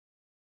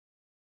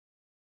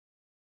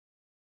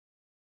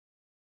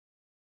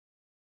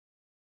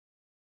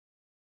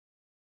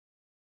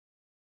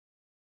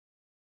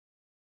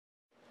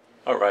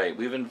Alright,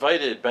 we've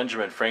invited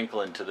Benjamin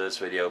Franklin to this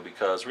video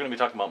because we're going to be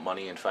talking about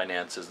money and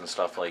finances and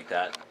stuff like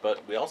that,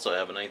 but we also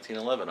have a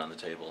 1911 on the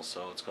table,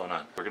 so what's going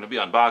on? We're going to be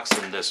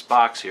unboxing this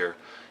box here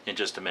in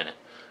just a minute,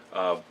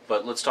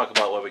 but let's talk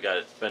about what we got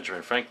at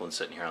Benjamin Franklin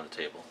sitting here on the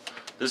table.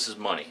 This is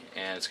money,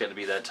 and it's going to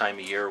be that time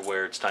of year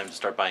where it's time to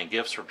start buying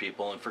gifts for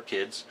people and for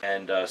kids,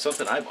 and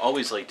something I've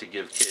always liked to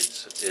give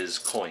kids is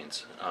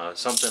coins.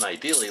 Something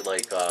ideally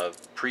like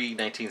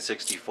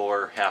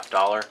pre-1964 half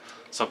dollar,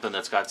 something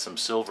that's got some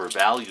silver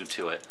value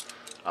to it,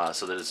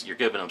 so that you're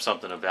giving them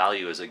something of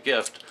value as a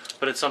gift,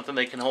 but it's something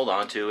they can hold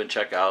on to and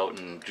check out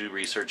and do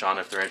research on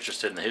if they're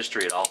interested in the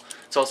history at all.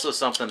 It's also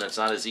something that's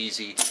not as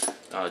easy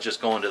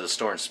just going to the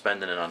store and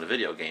spending it on a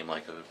video game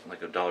like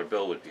a dollar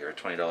bill would be, or a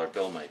 $20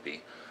 bill might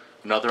be.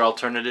 Another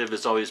alternative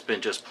has always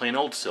been just plain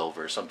old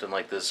silver, something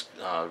like this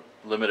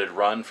limited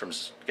run from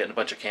getting a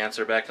bunch of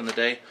cancer back in the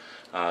day,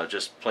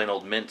 just plain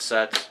old mint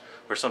sets,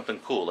 or something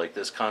cool like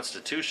this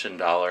Constitution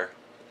dollar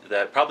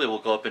that probably will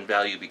go up in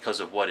value because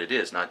of what it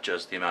is, not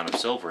just the amount of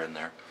silver in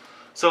there.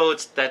 So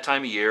it's that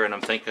time of year, and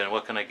I'm thinking,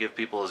 what can I give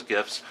people as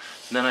gifts?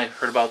 And then I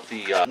heard about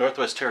the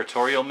Northwest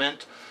Territorial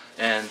Mint,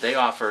 and they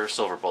offer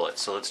silver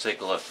bullets. So let's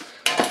take a look.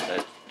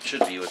 That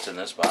should be what's in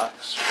this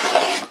box.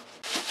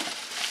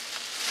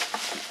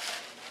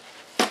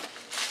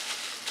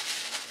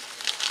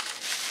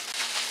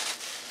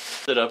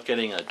 Ended up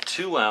getting a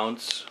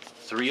 2-ounce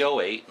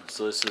 308.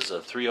 So this is a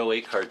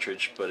 308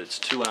 cartridge, but it's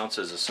 2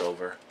 ounces of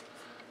silver.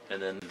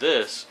 And then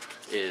this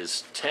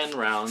is 10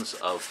 rounds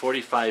of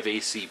 45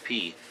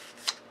 ACP.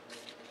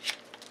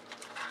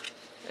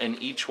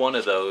 And each one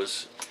of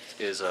those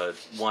is a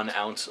 1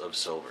 ounce of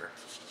silver.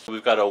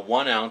 We've got a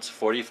 1 ounce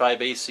 45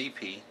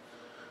 ACP,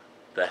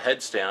 the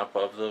head stamp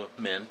of the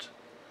mint.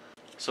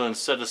 So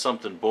instead of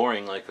something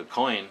boring like a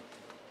coin,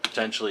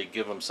 potentially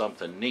give them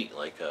something neat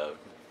like a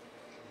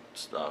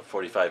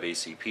 45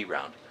 ACP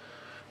round.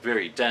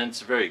 Very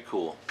dense, very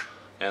cool.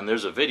 And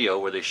there's a video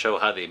where they show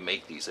how they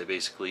make these. They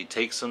basically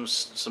take some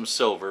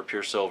silver,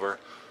 pure silver,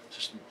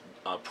 just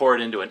pour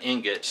it into an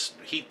ingot,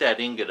 heat that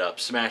ingot up,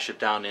 smash it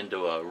down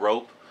into a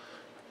rope,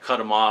 cut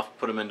them off,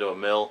 put them into a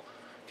mill,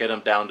 get them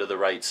down to the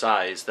right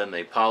size. Then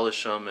they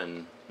polish them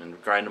and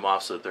grind them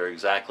off so that they're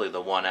exactly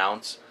the 1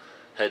 ounce,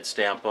 head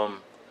stamp them,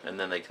 and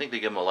then they think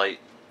they give them a light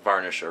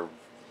varnish or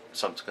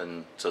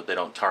something so that they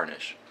don't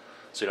tarnish.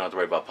 So you don't have to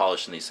worry about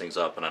polishing these things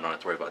up, and I don't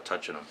have to worry about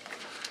touching them.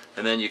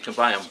 And then you can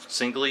buy them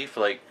singly for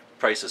like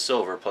price of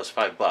silver plus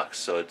 $5,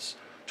 so it's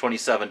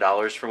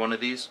 $27 for one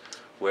of these.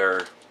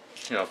 Where,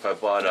 you know, if I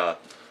bought a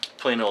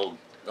plain old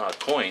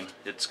coin,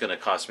 it's going to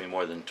cost me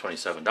more than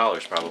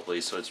 $27 probably.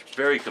 So it's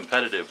very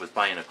competitive with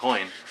buying a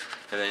coin.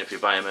 And then if you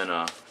buy them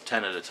in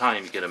 10 at a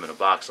time, you get them in a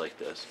box like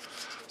this.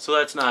 So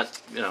that's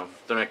not, you know,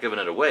 they're not giving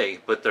it away,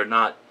 but they're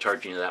not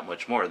charging you that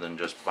much more than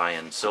just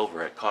buying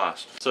silver at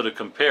cost. So to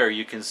compare,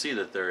 you can see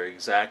that they're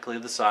exactly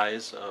the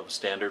size of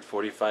standard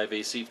 45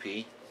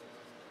 ACP.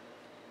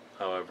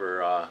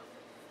 However,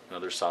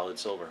 they're solid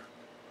silver.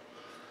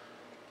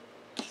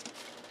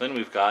 Then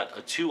we've got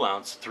a 2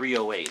 ounce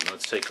 308.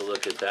 Let's take a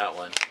look at that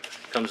one.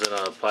 Comes in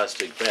a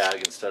plastic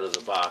bag instead of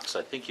the box.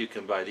 I think you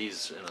can buy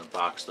these in a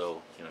box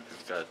though. You know, if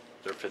you've got,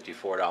 they're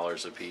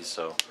 $54 a piece,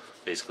 so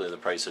basically the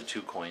price of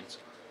 2 coins.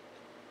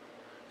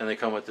 And they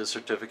come with this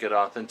certificate of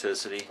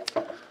authenticity.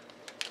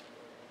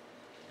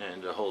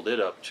 And to hold it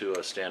up to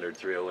a standard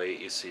 308,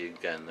 you see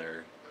again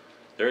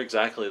they're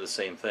exactly the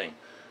same thing.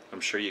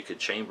 I'm sure you could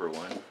chamber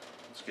one.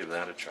 Let's give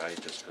that a try,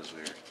 just because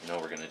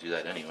we're going to do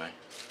that anyway.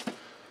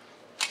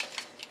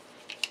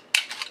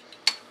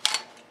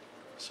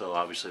 So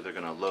obviously they're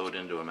going to load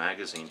into a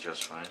magazine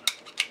just fine.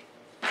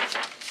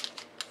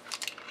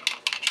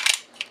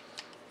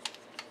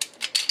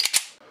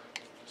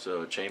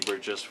 So chamber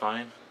just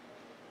fine.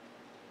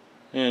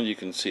 And you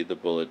can see the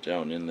bullet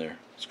down in there.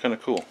 It's kind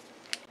of cool.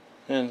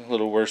 And a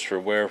little worse for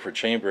wear for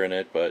chamber in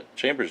it, but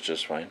chamber's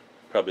just fine.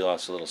 Probably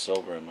lost a little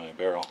silver in my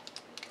barrel.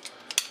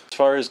 As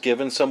far as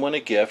giving someone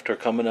a gift or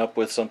coming up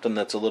with something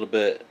that's a little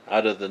bit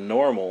out of the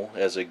normal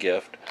as a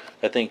gift,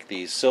 I think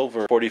the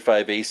silver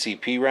 45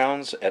 ACP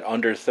rounds at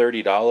under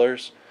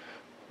 $30,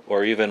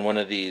 or even one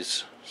of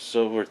these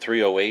silver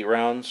 308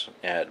 rounds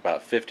at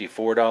about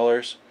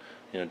 $54,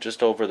 you know,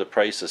 just over the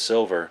price of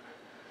silver,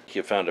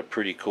 you found a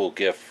pretty cool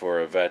gift for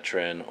a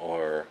veteran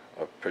or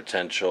a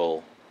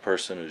potential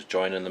person who's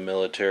joining the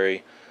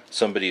military,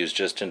 somebody who's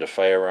just into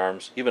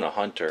firearms, even a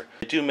hunter.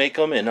 They do make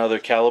them in other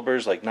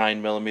calibers like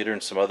 9mm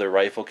and some other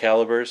rifle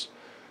calibers.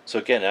 So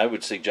again, I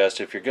would suggest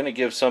if you're going to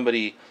give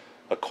somebody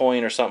a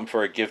coin or something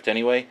for a gift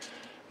anyway,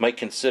 might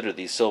consider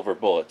these silver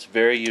bullets.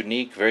 Very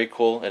unique, very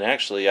cool, and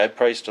actually I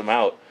priced them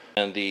out,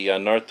 and the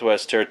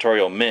Northwest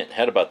Territorial Mint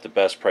had about the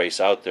best price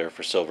out there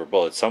for silver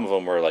bullets. Some of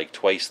them were like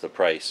twice the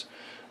price.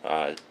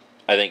 I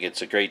think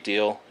it's a great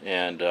deal,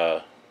 and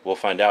we'll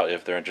find out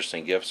if they're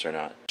interesting gifts or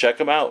not. Check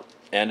them out,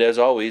 and as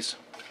always,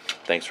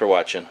 thanks for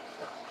watching.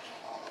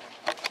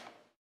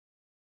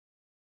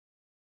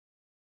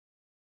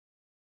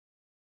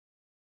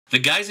 The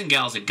guys and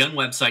gals at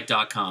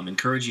gunwebsite.com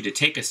encourage you to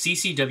take a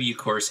CCW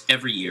course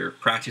every year,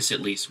 practice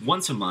at least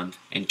once a month,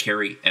 and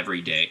carry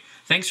every day.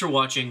 Thanks for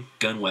watching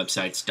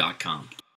gunwebsites.com.